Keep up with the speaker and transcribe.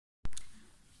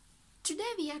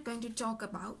Today we are going to talk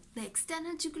about the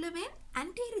external jugular vein,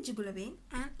 anterior jugular vein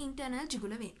and internal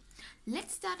jugular vein.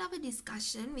 Let's start our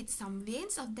discussion with some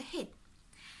veins of the head.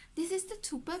 This is the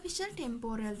superficial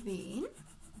temporal vein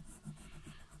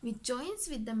which joins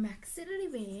with the maxillary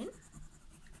vein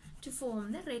to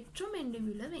form the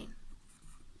retromandibular vein.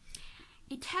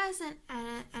 It has an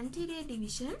anterior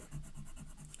division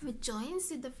which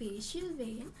joins with the facial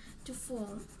vein to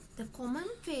form the common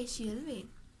facial vein.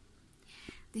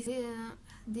 This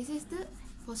is the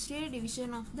posterior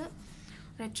division of the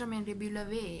retromandibular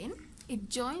vein. It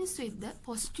joins with the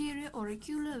posterior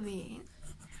auricular vein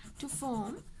to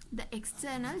form the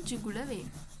external jugular vein.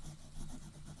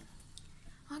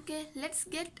 Okay, let's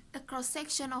get a cross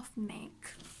section of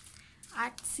neck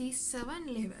at C7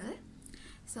 level.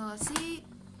 So see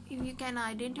if you can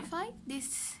identify.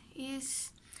 This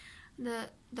is the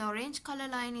orange color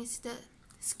line is the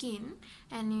skin,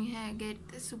 and you get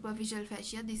the superficial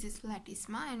fascia. This is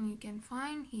platysma, and you can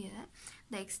find here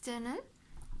the external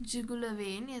jugular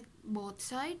vein at both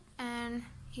sides, and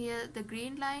here the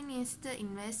green line is the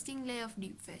investing layer of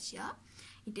deep fascia.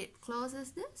 It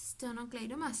closes the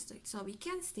sternocleidomastoid. So we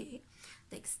can say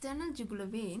the external jugular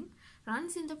vein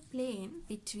runs in the plane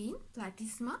between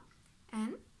platysma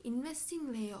and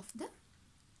investing layer of the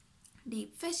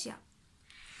deep fascia.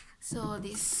 So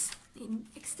this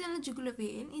external jugular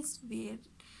vein is where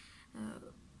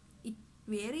it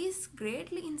varies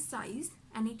greatly in size,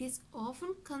 and it is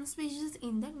often conspicuous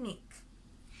in the neck.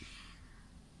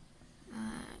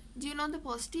 Do you know the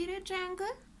posterior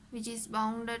triangle, which is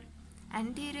bounded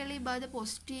anteriorly by the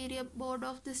posterior border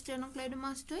of the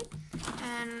sternocleidomastoid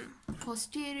and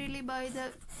posteriorly by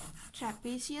the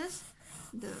trapezius,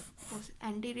 the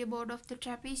anterior border of the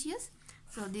trapezius?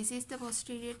 So this is the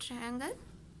posterior triangle.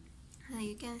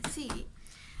 You can see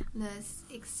the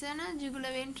external jugular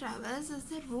vein traverses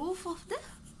the roof of the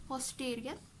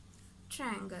posterior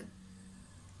triangle.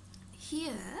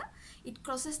 Here it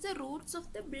crosses the roots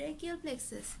of the brachial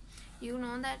plexus. You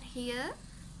know that here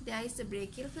there is the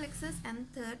brachial plexus and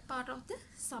third part of the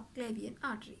subclavian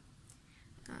artery.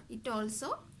 It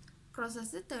also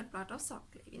crosses the third part of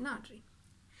subclavian artery.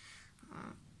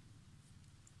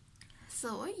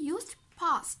 So used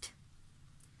past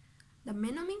the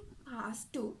mnemonic pass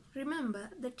to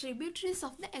remember the tributaries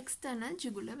of the external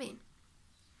jugular vein.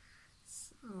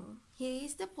 So here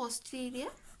is the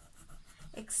posterior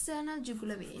external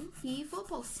jugular vein. P for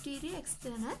posterior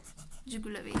external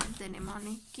jugular vein. The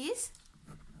mnemonic is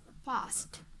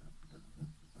past.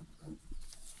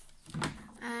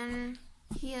 And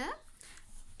here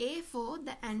A for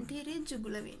the anterior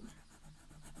jugular vein.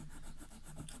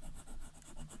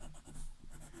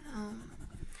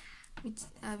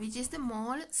 Which is the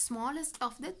smallest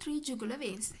of the three jugular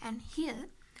veins, and here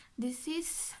this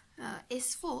is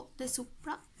S for the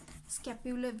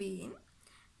suprascapular vein,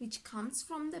 which comes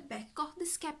from the back of the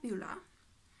scapula,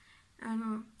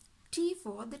 and T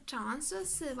for the transverse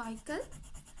cervical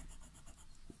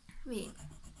vein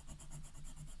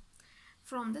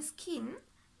from the skin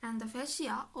and the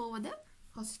fascia over the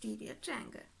posterior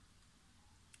triangle.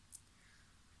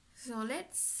 So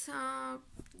let's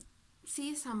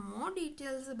see some more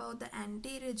details about the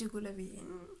anterior jugular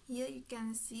vein. Here you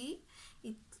can see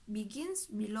it begins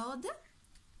below the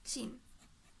chin.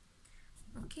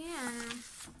 Okay, and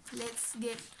let's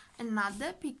get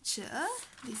another picture.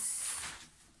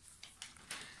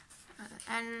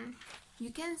 And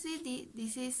you can see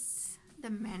this is the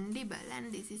mandible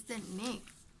and this is the neck.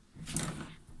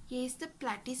 Here is the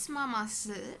platysma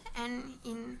muscle, and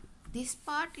in this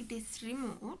part it is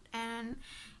removed and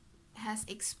has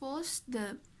exposed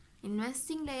the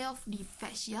investing layer of deep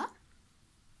fascia,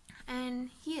 and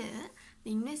here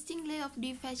the investing layer of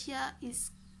deep fascia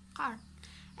is cut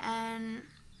and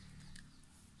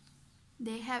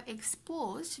they have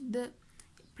exposed the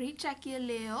pretracheal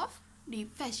layer of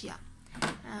deep fascia.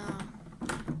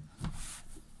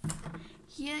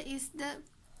 Here is the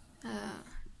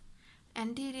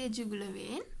anterior jugular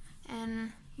vein,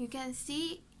 and you can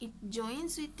see it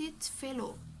joins with its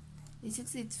fellow. This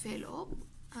is its fellow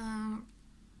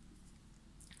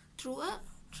through a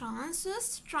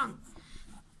transverse trunk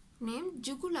named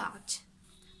jugular arch.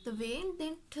 The vein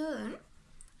then turns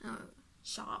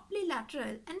sharply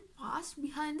lateral and pass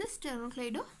behind the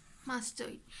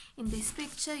sternocleidomastoid. In this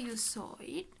picture you saw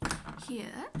it.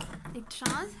 Here it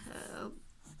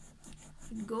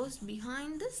goes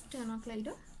behind the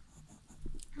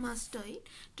sternocleidomastoid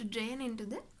to drain into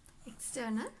the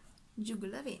external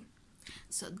jugular vein.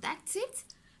 So that's it,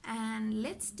 and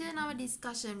let's turn our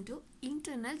discussion to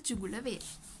internal jugular vein.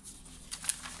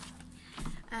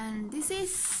 And this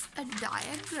is a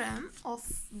diagram of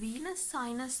venous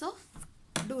sinus of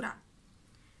dura.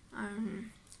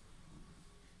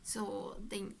 So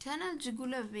the internal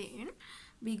jugular vein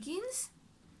begins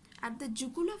at the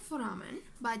jugular foramen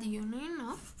by the union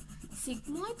of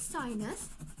sigmoid sinus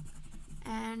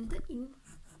and the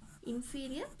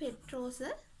inferior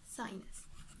petrosal sinus.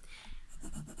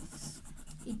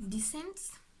 It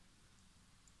descends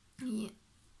here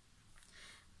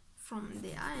from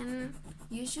there, and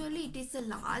usually it is the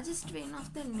largest vein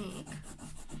of the neck,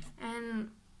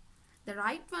 and the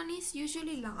right one is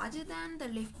usually larger than the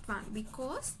left one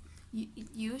because it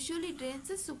usually drains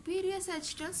the superior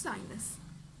sagittal sinus.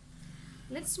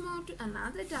 Let's move to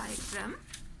another diagram.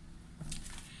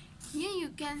 Here you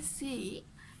can see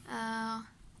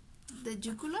the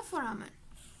jugular foramen,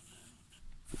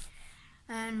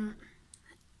 and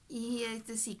here is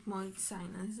the sigmoid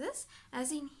sinuses.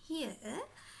 As in here,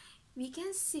 we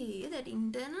can see that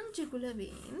internal jugular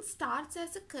vein starts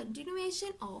as a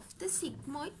continuation of the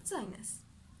sigmoid sinus.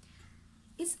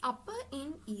 Its upper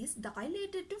end is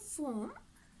dilated to form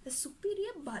the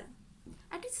superior bulb.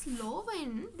 At its lower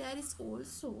end, there is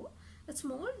also a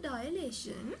small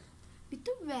dilation with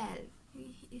a valve.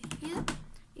 Here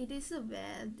it is a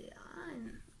valve there.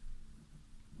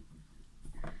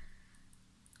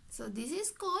 So this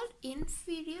is called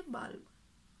inferior bulb.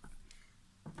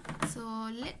 So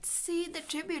let's see the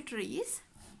tributaries.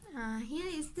 Here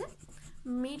is the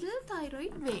middle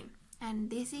thyroid vein, and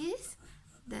this is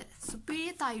the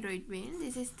superior thyroid vein.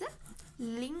 This is the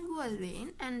lingual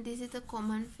vein, and this is the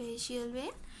common facial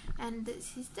vein, and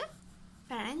this is the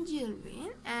pharyngeal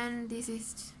vein, and this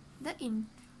is the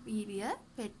inferior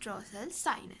petrosal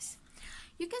sinus.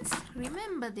 You can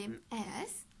remember them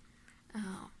as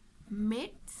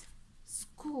meds,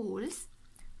 schools,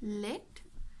 let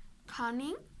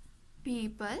cunning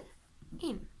people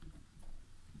in.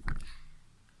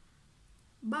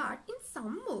 But in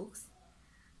some books,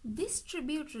 this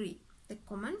tributary, the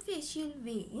common facial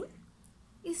vein,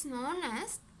 is known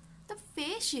as the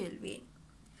facial vein.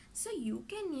 So you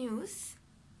can use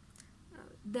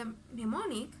the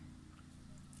mnemonic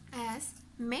as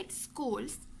med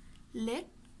schools let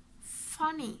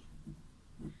funny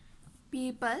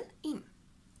people in.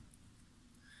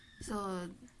 So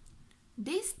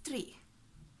these three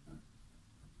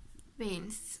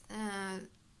veins,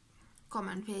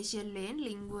 common facial vein,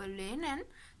 lingual vein and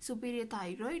superior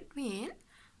thyroid vein,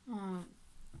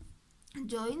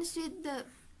 joins with the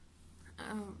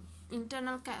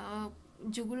internal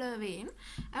jugular vein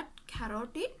at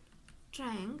carotid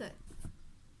triangle.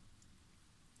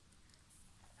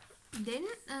 Then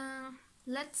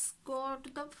let's go to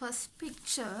the first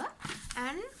picture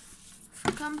and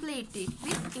complete it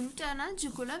with internal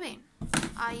jugular vein.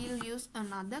 I will use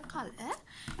another color.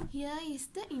 Here is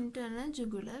the internal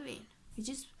jugular vein, which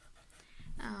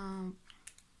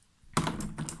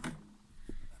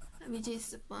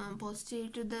is posterior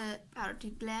to the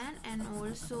parotid gland, and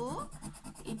also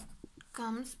it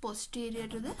comes posterior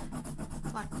to the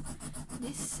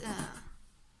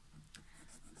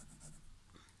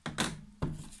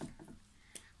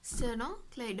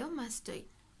sternocleidomastoid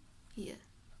here.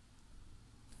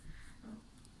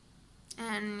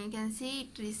 And you can see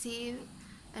it receive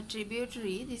a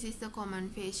tributary. This is the common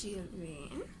facial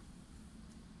vein.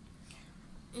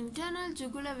 Internal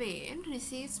jugular vein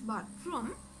receives blood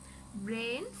from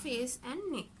brain, face and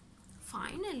neck.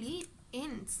 Finally, it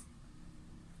ends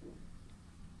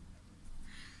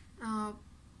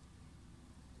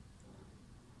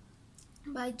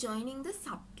by joining the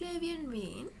subclavian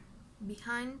vein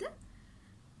behind the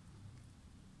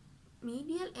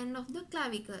medial end of the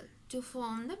clavicle to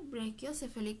form the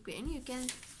brachiocephalic vein. You can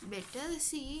better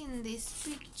see in this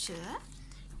picture.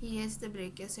 Here is the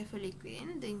brachiocephalic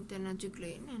vein, the internal jugular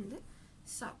vein and the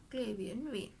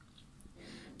subclavian vein.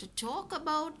 To talk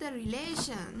about the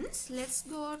relations, let's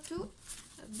go to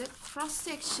the cross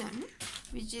section,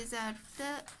 which is at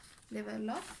the level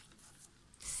of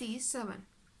C7.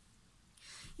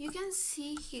 You can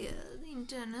see here the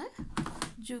internal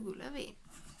jugular vein.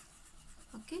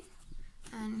 Okay,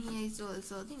 and here is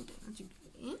also the internal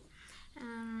jugular vein.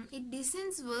 It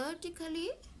descends vertically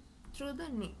through the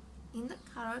neck in the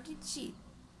carotid sheath.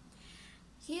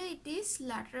 Here it is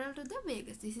lateral to the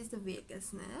vagus. This is the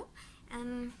vagus nerve,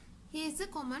 and here is the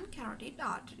common carotid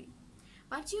artery.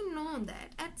 But you know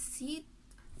that at C7,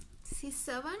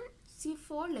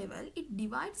 C4 level, it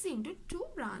divides into two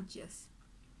branches.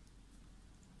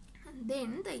 And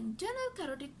then the internal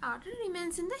carotid artery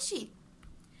remains in the sheath.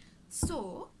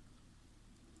 So,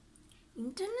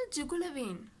 internal jugular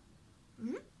vein,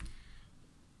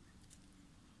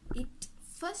 it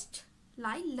first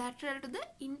lie lateral to the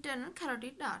internal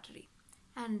carotid artery,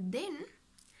 and then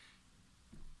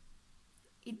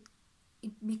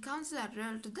becomes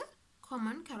lateral to the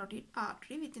common carotid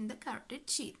artery within the carotid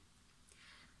sheath.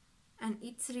 And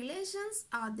its relations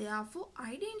are therefore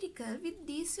identical with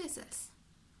these vessels.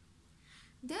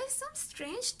 There is some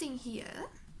strange thing here.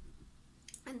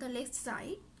 On the left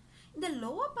side, in the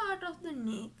lower part of the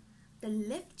neck, the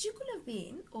left jugular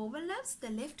vein overlaps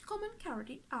the left common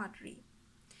carotid artery.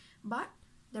 But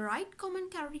the right common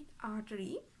carotid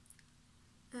artery,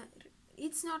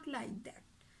 it's not like that.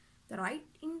 The right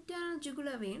internal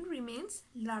jugular vein remains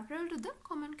lateral to the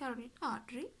common carotid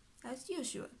artery as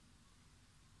usual.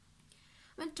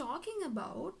 When talking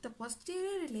about the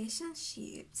posterior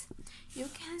relationships, you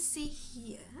can see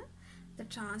here the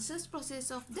transverse process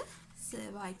of the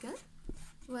cervical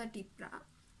vertebra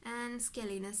and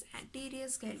scalenus anterior,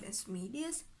 scalenus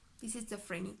medius. This is the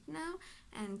phrenic nerve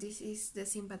and this is the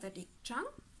sympathetic trunk.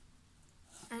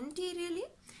 Anteriorly,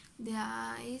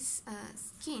 there is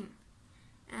skin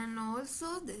and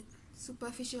also the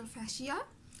superficial fascia,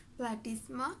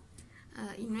 platysma,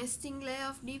 investing layer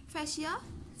of deep fascia,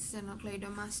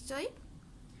 sternocleidomastoid.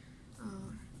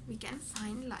 We can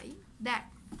find like that.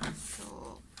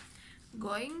 So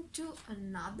going to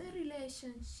another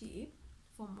relationship,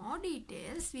 for more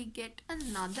details we get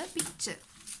another picture.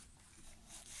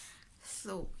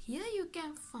 So here you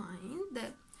can find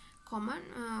the common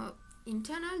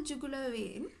internal jugular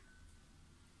vein.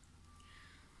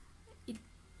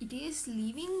 It is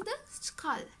leaving the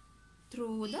skull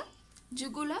through the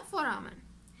jugular foramen,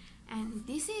 and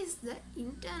this is the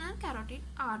internal carotid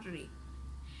artery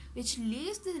which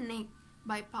leaves the neck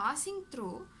by passing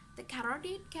through the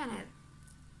carotid canal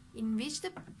in which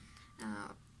the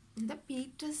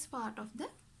petrous part of the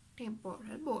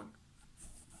temporal bone.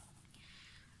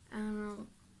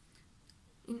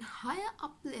 In higher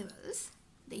up levels,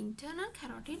 the internal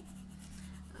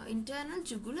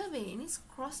jugular vein is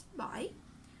crossed by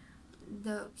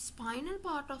the spinal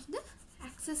part of the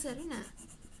accessory nerve.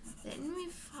 Then we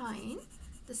find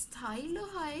the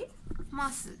stylohyoid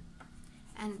muscle,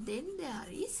 and then there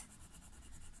is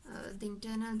the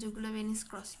internal jugular vein is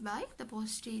crossed by the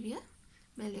posterior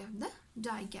belly of the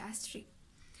digastric.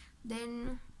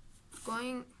 Then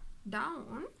going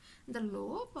down the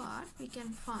lower part, we can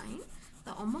find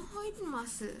the omohyoid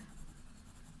muscle,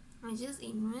 which is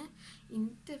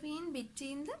intervene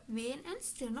between the vein and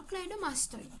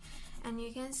sternocleidomastoid. And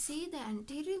you can see the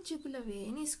anterior jugular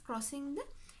vein is crossing the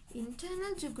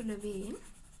internal jugular vein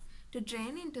to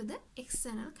drain into the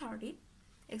external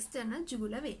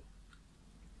jugular vein.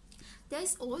 There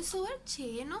is also a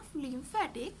chain of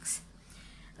lymphatics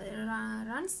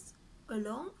runs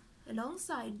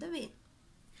alongside the vein.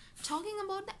 Talking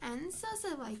about the ansa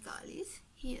cervicalis,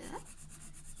 here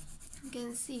you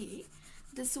can see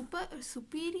the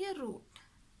superior root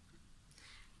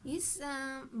is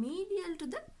medial to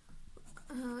the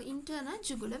internal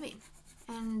jugular vein,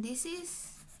 and this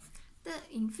is the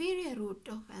inferior root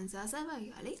of ansa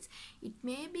cervicalis. It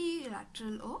may be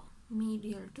lateral or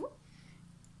medial to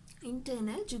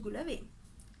internal jugular vein.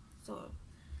 So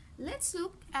let's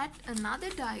look at another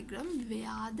diagram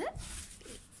where the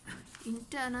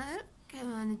internal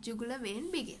jugular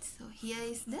vein begins. So here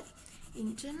is the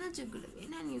internal jugular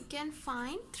vein, and you can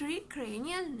find 3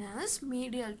 cranial nerves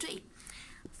medial to it.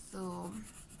 So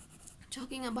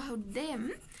talking about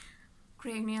them,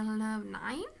 cranial nerve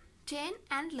 9, 10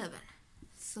 and 11.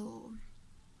 So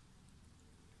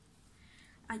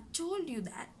I told you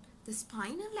that the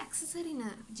spinal accessory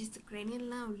nerve, which is the cranial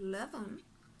nerve 11,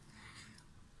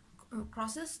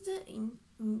 crosses the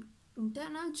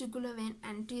internal jugular vein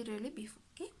anteriorly before.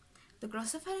 Okay, the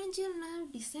glossopharyngeal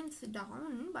nerve descends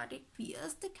down, but it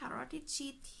pierces the carotid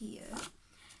sheath here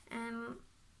and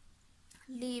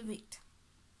leave it.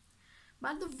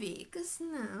 But the vagus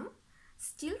nerve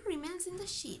still remains in the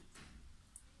sheath.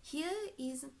 Here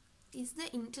is the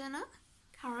internal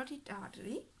carotid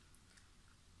artery,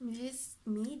 which is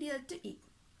medial to it.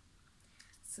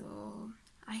 So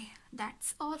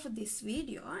that's all for this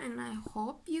video, and I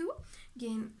hope you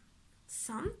gain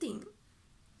something.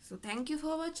 So thank you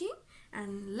for watching,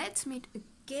 and let's meet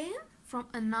again from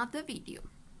another video.